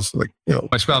your spouse, My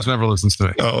spouse never listens to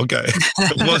me. Oh, okay.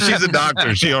 Well, she's a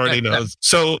doctor. She already knows.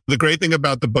 So the great thing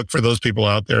about the book for those people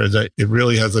out there is that it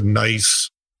really has a nice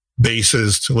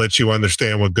basis to let you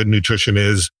understand what good nutrition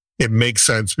is. It makes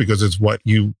sense because it's what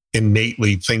you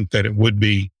innately think that it would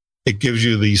be. It gives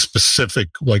you the specific,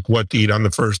 like what to eat on the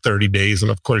first 30 days.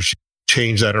 And of course,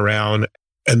 change that around.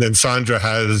 And then Sandra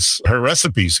has her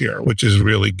recipes here, which is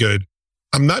really good.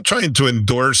 I'm not trying to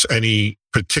endorse any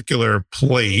particular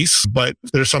place, but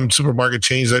there's some supermarket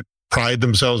chains that pride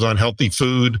themselves on healthy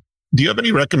food. Do you have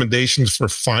any recommendations for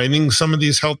finding some of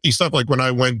these healthy stuff? Like when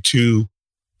I went to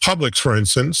Publix, for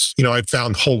instance, I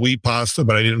found whole wheat pasta,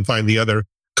 but I didn't find the other,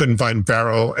 couldn't find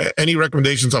farro. Any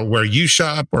recommendations on where you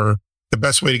shop or the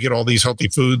best way to get all these healthy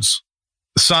foods?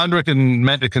 Sandra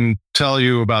can tell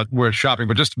you about where shopping,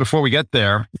 but just before we get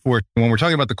there, when we're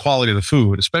talking about the quality of the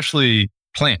food, especially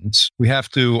plants, we have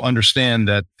to understand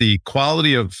that the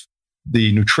quality of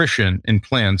the nutrition in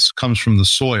plants comes from the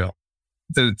soil.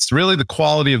 It's really the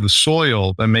quality of the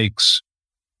soil that makes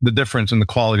the difference in the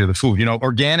quality of the food.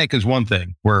 Organic is one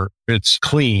thing where it's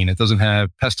clean. It doesn't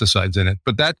have pesticides in it,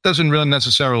 but that doesn't really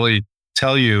necessarily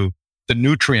tell you the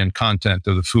nutrient content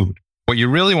of the food. What you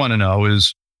really want to know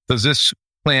is, does this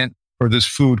plant or this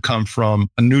food come from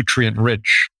a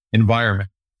nutrient-rich environment?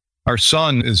 Our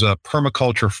son is a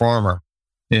permaculture farmer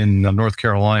in North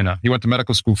Carolina. He went to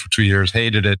medical school for 2 years,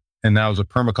 hated it, and now is a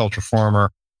permaculture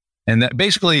farmer. And that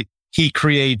basically he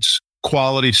creates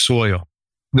quality soil.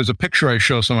 There's a picture I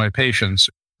show some of my patients.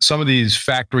 Some of these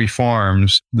factory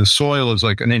farms, the soil is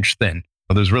like an inch thin.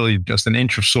 There's really just an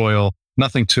inch of soil,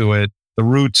 nothing to it. The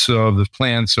roots of the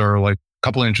plants are like a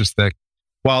couple inches thick.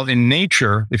 While in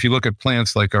nature, if you look at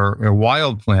plants like our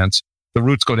wild plants, the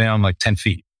roots go down like 10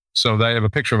 feet. So I have a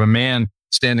picture of a man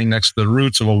standing next to the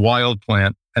roots of a wild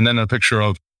plant, and then a picture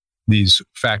of these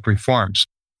factory farms.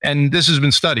 And this has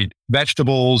been studied.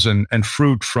 Vegetables and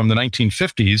fruit from the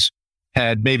 1950s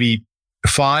had maybe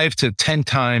 5 to 10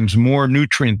 times more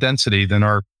nutrient density than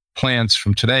our plants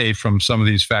from today from some of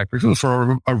these factories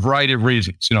for a variety of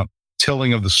reasons.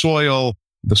 Tilling of the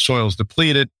soil's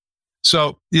depleted.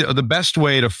 So the best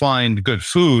way to find good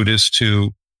food is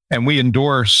and we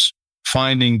endorse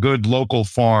finding good local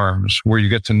farms where you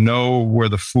get to know where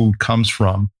the food comes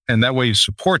from. And that way you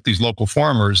support these local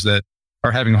farmers that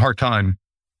are having a hard time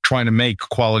trying to make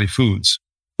quality foods.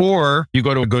 Or you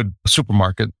go to a good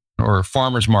supermarket or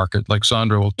farmers market like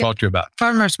Sandra will talk to you about?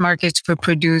 Farmers markets for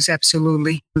produce,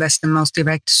 absolutely. That's the most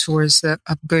direct source of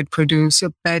good produce.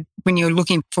 But when you're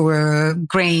looking for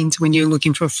grains, when you're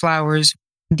looking for flours,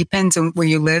 it depends on where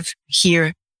you live.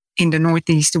 Here in the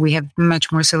Northeast, we have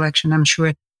much more selection. I'm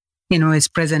sure, it's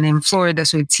present in Florida,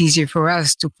 so it's easier for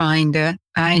us to find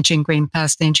ancient grain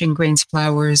pasta, ancient grains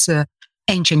flours,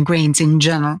 ancient grains in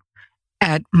general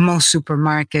at most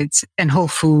supermarkets and Whole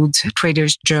Foods, Trader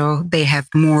Joe. They have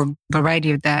more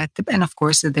variety of that. And of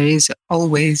course, there is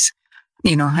always,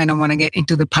 I don't want to get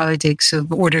into the politics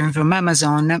of ordering from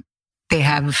Amazon. They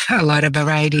have a lot of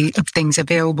variety of things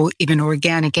available, even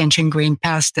organic ancient grain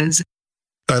pastas.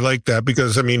 I like that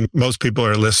because, most people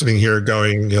are listening here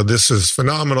going, this is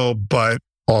phenomenal, but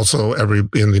also in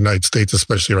the United States,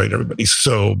 especially, right, everybody's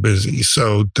so busy.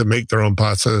 So to make their own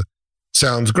pasta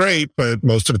sounds great, but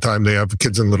most of the time they have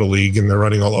kids in Little League and they're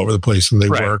running all over the place and they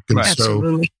work. And so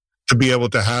Absolutely. To be able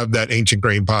to have that ancient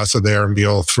grain pasta there and be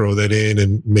able to throw that in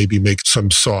and maybe make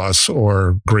some sauce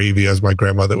or gravy, as my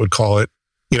grandmother would call it,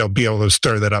 be able to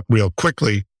stir that up real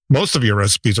quickly. Most of your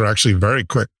recipes are actually very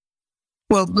quick.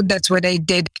 Well, that's what I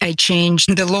did. I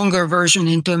changed the longer version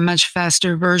into a much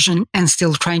faster version and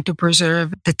still trying to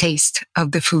preserve the taste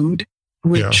of the food,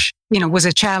 which, was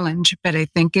a challenge, but I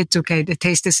think it's okay. The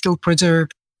taste is still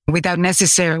preserved without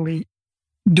necessarily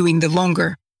doing the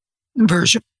longer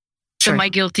version. So my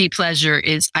guilty pleasure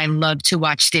is I love to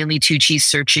watch Stanley Tucci's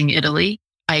Searching Italy.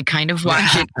 I kind of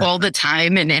watch it all the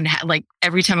time. And like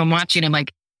every time I'm watching, I'm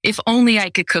like, if only I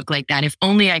could cook like that. If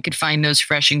only I could find those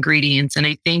fresh ingredients. And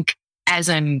I think as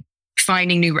I'm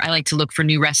finding I like to look for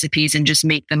new recipes and just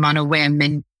make them on a whim.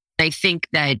 And I think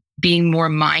that being more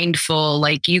mindful,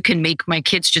 like my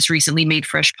kids just recently made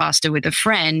fresh pasta with a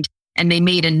friend and they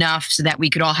made enough so that we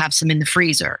could all have some in the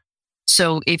freezer.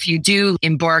 So if you do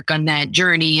embark on that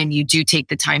journey and you do take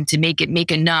the time to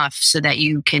make enough so that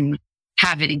you can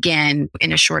have it again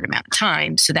in a short amount of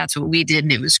time. So that's what we did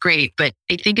and it was great. But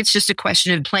I think it's just a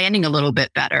question of planning a little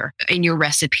bit better in your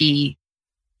recipe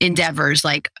endeavors,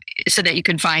 like so that you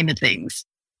can find the things.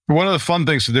 One of the fun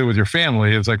things to do with your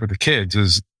family is like with the kids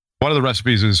is one of the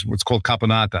recipes is what's called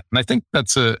caponata. And I think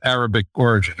that's an Arabic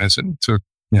origin, isn't it?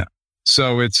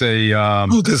 So it's a...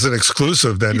 this is an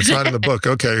exclusive then. It's not in the book.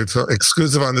 Okay, it's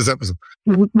exclusive on this episode.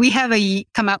 We have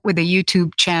come out with a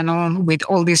YouTube channel with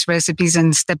all these recipes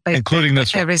and step-by-step including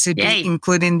this one. Recipe,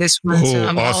 including this one. So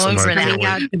I'm all over that. Coming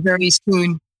out very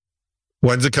soon.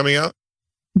 When's it coming out?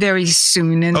 Very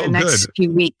soon, in the next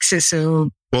few weeks. So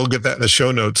we'll get that in the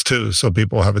show notes too, so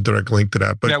people have a direct link to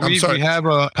that. But we have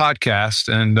a podcast,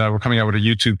 and we're coming out with a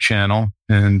YouTube channel.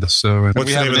 And so,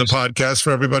 what's the name of the podcast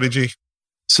for everybody, G?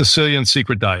 Sicilian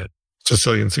Secret Diet.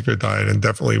 Sicilian Secret Diet, and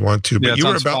definitely want to. But you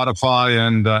were about Spotify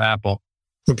and Apple.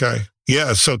 Okay.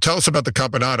 Yeah. So tell us about the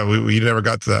caponata. We never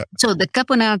got to that. So the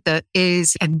caponata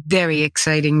is a very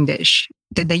exciting dish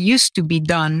that used to be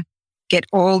done. Get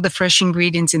all the fresh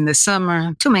ingredients in the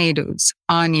summer, tomatoes,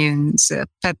 onions,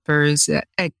 peppers,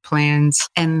 eggplants,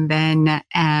 and then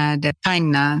add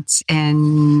pine nuts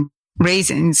and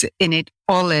raisins in it,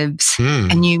 olives,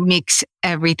 and you mix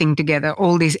everything together,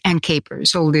 and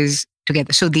capers, all this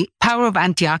together. So the power of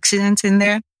antioxidants in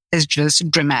there is just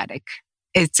dramatic.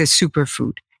 It's a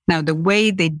superfood. Now, the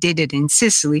way they did it in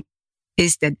Sicily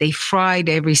is that they fried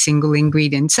every single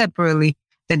ingredient separately,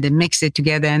 then they mixed it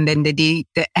together, and then they did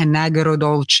the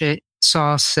agrodolce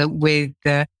sauce with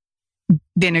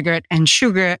vinegar and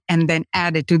sugar, and then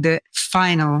added to the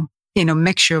final,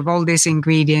 mixture of all these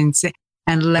ingredients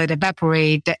and let it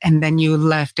evaporate. And then you're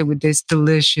left with this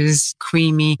delicious,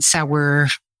 creamy, sour,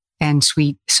 and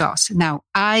sweet sauce. Now,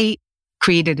 I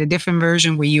created a different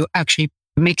version where you actually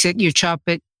mix it, you chop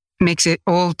it, mix it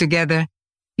all together.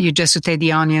 You just saute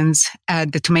the onions,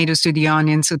 add the tomatoes to the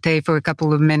onions, saute for a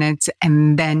couple of minutes,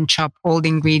 and then chop all the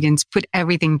ingredients, put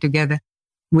everything together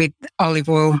with olive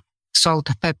oil, salt,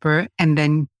 pepper, and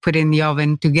then put in the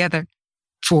oven together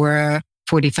for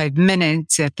 45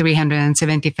 minutes at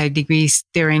 375 degrees,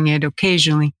 stirring it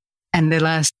occasionally. And the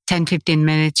last 10, 15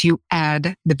 minutes, you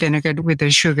add the vinegar with the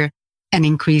sugar and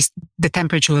increase the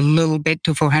temperature a little bit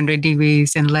to 400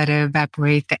 degrees and let it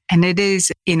evaporate. And it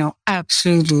is,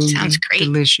 absolutely sounds great.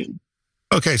 Delicious.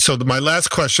 Okay. So my last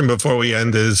question before we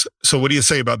end is, so what do you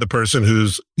say about the person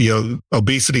whose,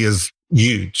 obesity is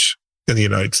huge in the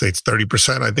United States?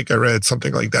 30%. I think I read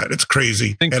something like that. It's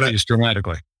crazy. Increased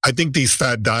dramatically. I think these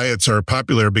fad diets are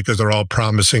popular because they're all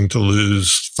promising to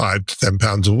lose 5 to 10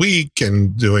 pounds a week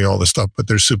and doing all this stuff, but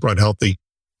they're super unhealthy.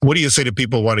 What do you say to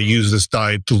people who want to use this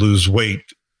diet to lose weight?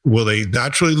 Will they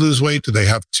naturally lose weight? Do they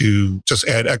have to just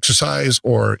add exercise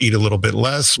or eat a little bit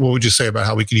less? What would you say about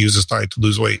how we can use this diet to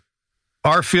lose weight?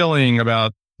 Our feeling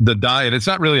about the diet, it's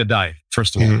not really a diet,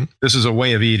 first of all. This is a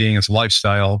way of eating. It's a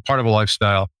lifestyle, part of a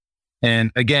lifestyle.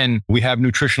 And again, we have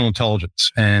nutritional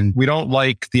intelligence, and we don't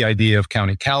like the idea of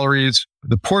counting calories.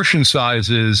 The portion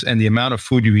sizes and the amount of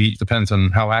food you eat depends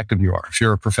on how active you are. If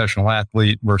you're a professional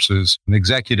athlete versus an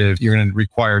executive, you're going to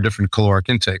require different caloric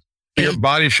intake. Your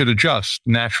body should adjust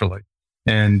naturally.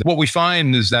 And what we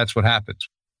find is that's what happens.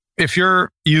 If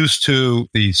you're used to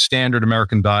the standard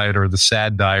American diet or the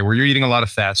SAD diet, where you're eating a lot of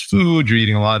fast food, you're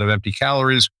eating a lot of empty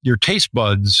calories, your taste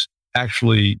buds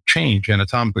actually change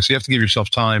anatomically. So you have to give yourself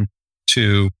time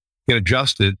to get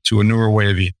adjusted to a newer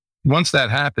way of eating. Once that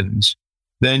happens,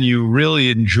 then you really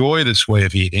enjoy this way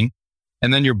of eating,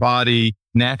 and then your body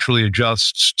naturally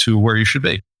adjusts to where you should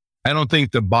be. I don't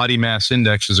think the body mass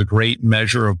index is a great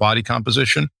measure of body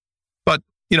composition, but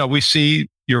we see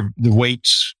the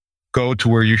weights go to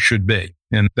where you should be.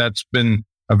 And that's been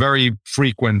a very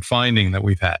frequent finding that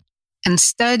we've had. And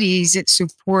studies that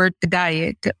support the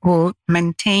diet will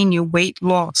maintain your weight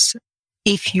loss.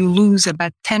 If you lose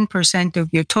about 10% of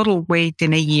your total weight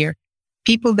in a year,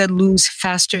 people that lose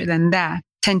faster than that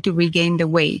tend to regain the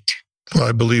weight. Well,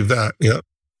 I believe that. Yeah.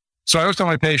 So I always tell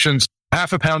my patients,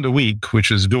 half a pound a week,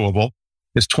 which is doable,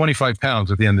 is 25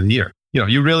 pounds at the end of the year.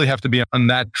 You really have to be on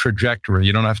that trajectory.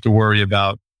 You don't have to worry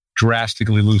about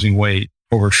drastically losing weight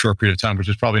over a short period of time, which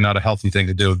is probably not a healthy thing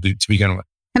to do to begin with.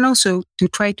 And also to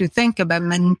try to think about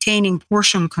maintaining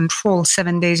portion control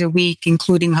 7 days a week,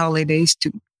 including holidays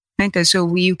too. Right?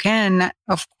 So you can,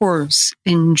 of course,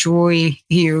 enjoy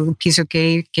your piece of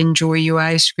cake, enjoy your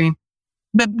ice cream,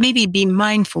 but maybe be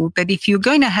mindful that if you're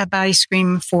going to have ice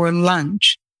cream for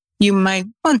lunch, you might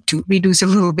want to reduce a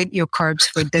little bit your carbs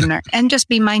for dinner, and just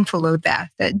be mindful of that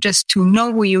just to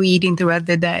know what you're eating throughout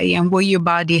the day and what your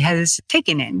body has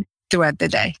taken in throughout the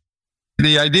day.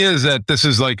 The idea is that this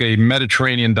is like a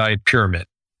Mediterranean diet pyramid.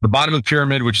 The bottom of the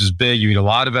pyramid, which is big, you eat a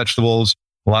lot of vegetables,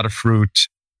 a lot of fruit,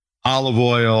 olive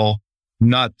oil,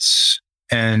 nuts,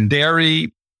 and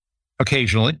dairy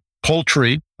occasionally,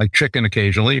 poultry, like chicken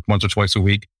occasionally, once or twice a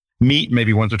week, meat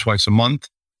maybe once or twice a month,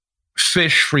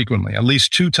 fish frequently, at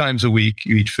least 2 times a week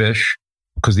you eat fish,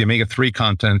 because the omega-3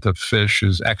 content of fish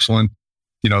is excellent.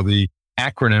 The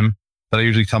acronym that I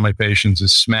usually tell my patients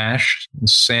is SMASH: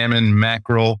 salmon,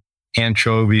 mackerel,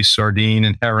 anchovy, sardine,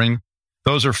 and herring.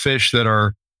 Those are fish that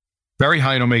are very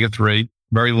high in omega-3,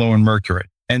 very low in mercury.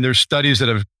 And there's studies that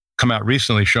have come out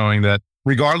recently showing that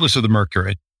regardless of the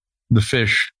mercury, the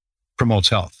fish promotes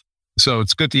health. So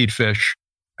it's good to eat fish.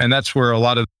 And that's where a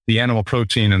lot of the animal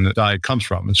protein in the diet comes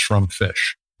from. It's from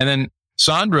fish. And then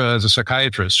Sandra, as a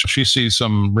psychiatrist, she sees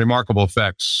some remarkable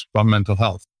effects from mental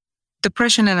health.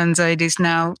 Depression and anxiety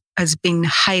now has been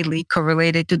highly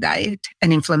correlated to diet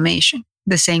and inflammation,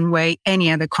 the same way any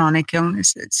other chronic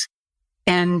illnesses.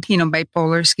 And,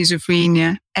 bipolar,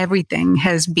 schizophrenia, everything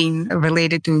has been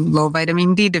related to low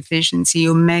vitamin D deficiency,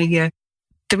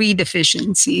 omega-3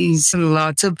 deficiencies,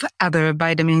 lots of other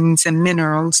vitamins and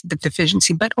minerals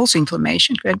deficiency, but also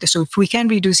inflammation, correct? So if we can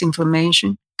reduce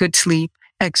inflammation, good sleep,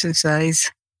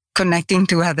 exercise, connecting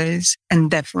to others,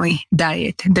 and definitely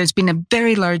diet. There's been a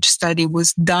very large study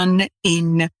was done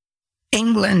in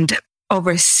England,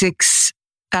 over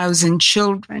 6,000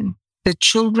 children. The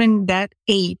children that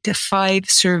ate 5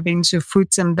 servings of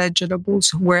fruits and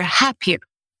vegetables were happier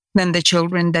than the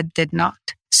children that did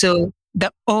not. So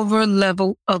the overall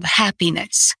level of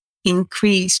happiness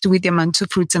increased with the amounts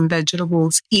of fruits and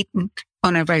vegetables eaten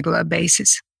on a regular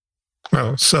basis.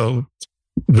 Well, so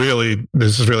really,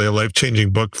 this is really a life-changing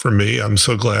book for me. I'm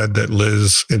so glad that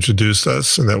Liz introduced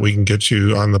us and that we can get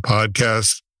you on the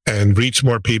podcast and reach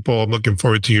more people. I'm looking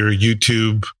forward to your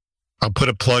YouTube. I'll put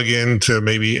a plug in to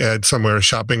maybe add somewhere a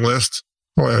shopping list.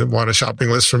 I want a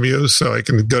shopping list from you so I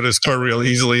can go to the store real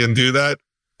easily and do that.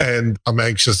 And I'm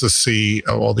anxious to see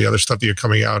all the other stuff that you're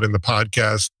coming out in the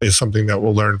podcast is something that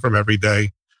we'll learn from every day.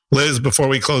 Liz, before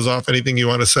we close off, anything you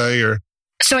want to say?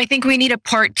 So I think we need a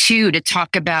part 2 to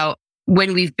talk about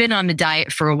when we've been on the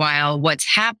diet for a while,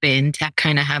 what's happened, to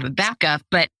kind of have a backup.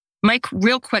 But Mike,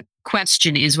 real quick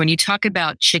question is, when you talk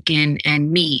about chicken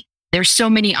and meat, there's so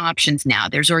many options now.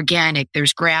 There's organic,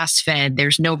 there's grass-fed,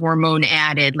 there's no hormone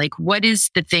added. Like, what is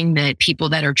the thing that people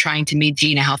that are trying to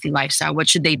maintain a healthy lifestyle, what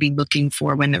should they be looking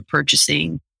for when they're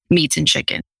purchasing meats and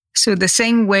chicken? So the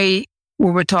same way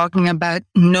we were talking about,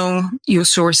 know your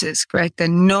sources, correct?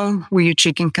 And know where your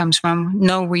chicken comes from,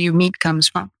 know where your meat comes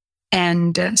from.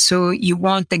 And so you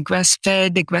want the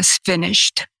grass-fed, the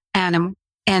grass-finished animal.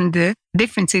 And the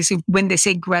difference is when they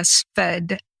say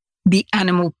grass-fed, the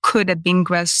animal could have been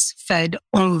grass-fed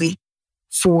only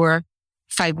for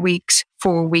 5 weeks,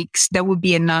 4 weeks. That would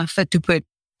be enough to put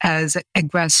as a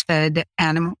grass-fed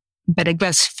animal. But a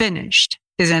grass-finished,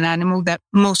 is an animal that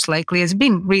most likely has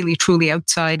been really truly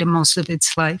outside most of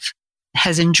its life,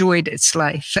 has enjoyed its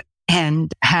life,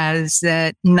 and has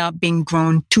not been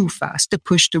grown too fast,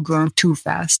 pushed to grow too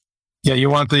fast. Yeah, you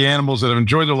want the animals that have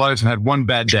enjoyed their lives and had one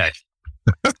bad day.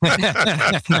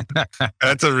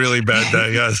 That's a really bad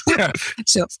day, yes.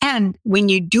 So, and when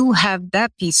you do have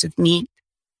that piece of meat,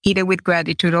 eat it with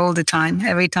gratitude all the time.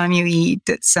 Every time you eat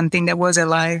something that was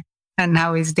alive and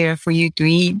now is there for you to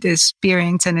eat,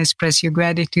 experience and express your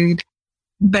gratitude.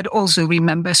 But also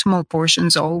remember small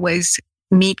portions always.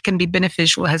 Meat can be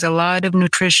beneficial, has a lot of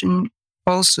nutrition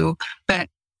also, but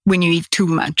when you eat too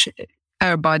much,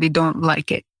 our body don't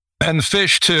like it. And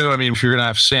fish too. I mean, if you're going to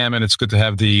have salmon, it's good to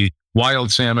have the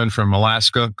wild salmon from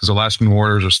Alaska because Alaskan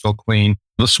waters are still clean.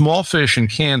 The small fish in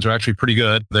cans are actually pretty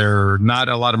good. They're not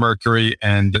a lot of mercury.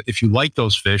 And if you like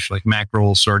those fish, like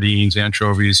mackerel, sardines,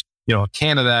 anchovies, a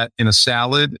can of that in a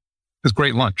salad is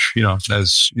great lunch,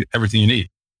 as everything you need.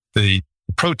 The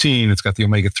protein, it's got the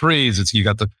omega-3s, you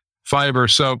got the fiber.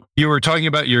 So you were talking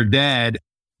about your dad.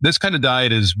 This kind of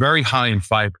diet is very high in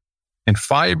fiber. And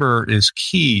fiber is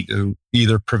key to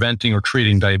either preventing or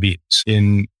treating diabetes.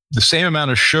 In the same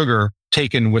amount of sugar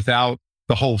taken without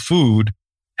the whole food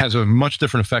has a much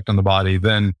different effect on the body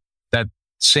than that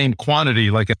same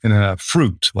quantity, like in a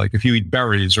fruit. Like if you eat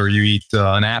berries or you eat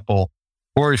an apple,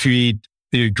 or if you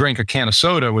drink a can of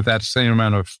soda with that same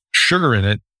amount of sugar in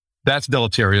it, that's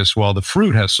deleterious. While the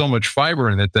fruit has so much fiber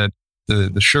in it that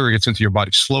the sugar gets into your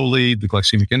body slowly, the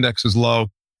glycemic index is low.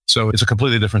 So it's a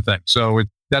completely different thing. So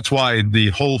that's why the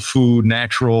whole food,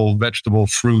 natural, vegetable,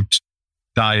 fruit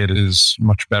diet is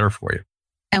much better for you.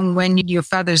 And when your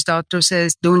father's doctor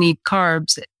says don't eat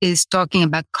carbs, is talking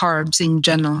about carbs in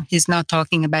general. He's not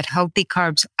talking about healthy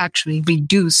carbs actually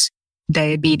reduce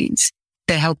diabetes.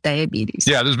 They help diabetes.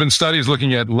 Yeah, there's been studies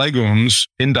looking at legumes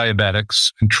in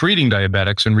diabetics and treating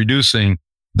diabetics and reducing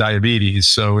diabetes.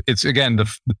 So it's, again,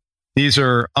 these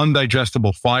are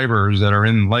undigestible fibers that are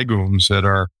in legumes that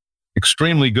are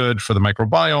extremely good for the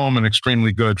microbiome and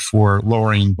extremely good for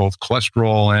lowering both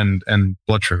cholesterol and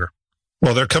blood sugar.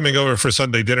 Well, they're coming over for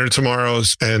Sunday dinner tomorrow,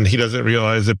 and he doesn't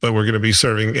realize it, but we're going to be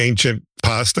serving ancient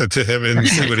pasta to him and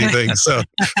see what he thinks. So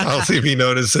I'll see if he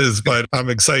notices, but I'm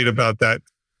excited about that.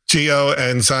 Gio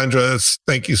and Sandra,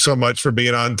 thank you so much for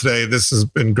being on today. This has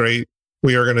been great.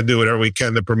 We are going to do whatever we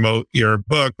can to promote your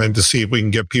book and to see if we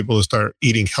can get people to start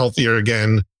eating healthier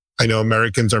again. I know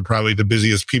Americans are probably the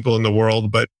busiest people in the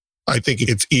world, but I think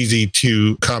it's easy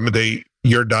to accommodate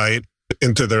your diet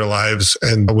into their lives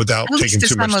and without taking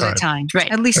too much time.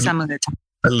 Right. At least some of the time.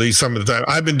 At least some of the time.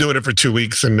 I've been doing it for 2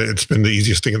 weeks and it's been the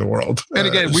easiest thing in the world. And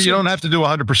again, you don't have to do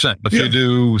 100%. If you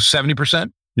do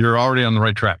 70%, you're already on the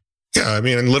right track. Yeah, I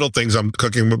mean, in little things, I'm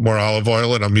cooking with more olive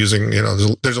oil and I'm using,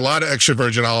 there's a lot of extra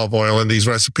virgin olive oil in these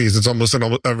recipes. It's almost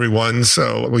in every one.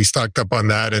 So we stocked up on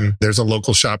that. And there's a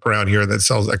local shop around here that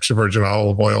sells extra virgin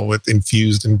olive oil with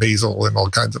infused and basil and all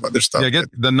kinds of other stuff. Yeah, get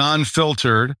the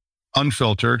non-filtered,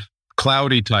 unfiltered,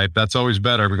 cloudy type. That's always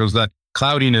better because that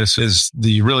cloudiness is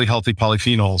the really healthy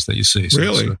polyphenols that you see. So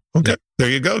really? Okay. Yeah. There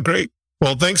you go. Great.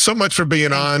 Well, thanks so much for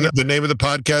being on. The name of the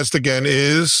podcast again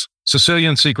is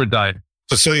Sicilian Secret Diet.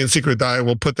 Sicilian Secret Diet.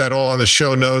 We'll put that all on the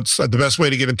show notes. The best way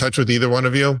to get in touch with either one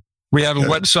of you? We have a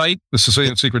website, the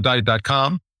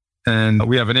SicilianSecretDiet.com, and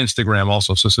we have an Instagram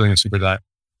also, Sicilian Secret Diet.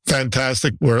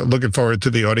 Fantastic. We're looking forward to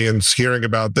the audience hearing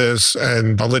about this,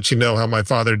 and I'll let you know how my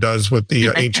father does with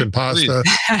the ancient pasta.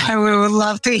 I would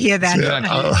love to hear that.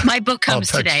 Yeah, my book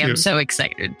comes today. I'm so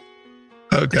excited.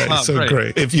 Okay, so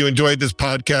great. If you enjoyed this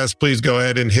podcast, please go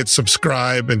ahead and hit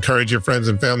subscribe. Encourage your friends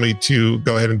and family to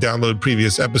go ahead and download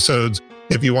previous episodes.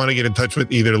 If you want to get in touch with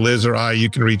either Liz or I, you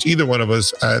can reach either one of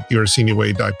us at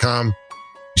yourorseniorway.com.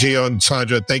 Gio and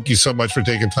Sandra, thank you so much for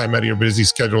taking time out of your busy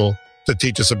schedule to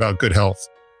teach us about good health.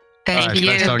 Thank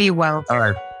you. Be well. All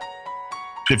right.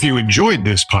 If you enjoyed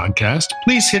this podcast,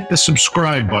 please hit the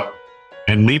subscribe button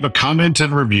and leave a comment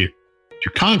and review. To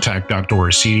contact Dr.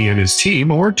 Orsini and his team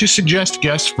or to suggest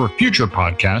guests for future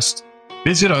podcasts,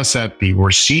 visit us at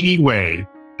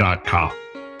theorsiniway.com.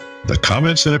 The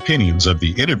comments and opinions of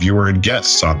the interviewer and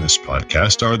guests on this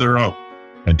podcast are their own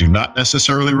and do not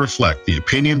necessarily reflect the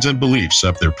opinions and beliefs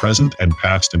of their present and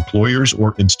past employers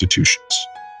or institutions.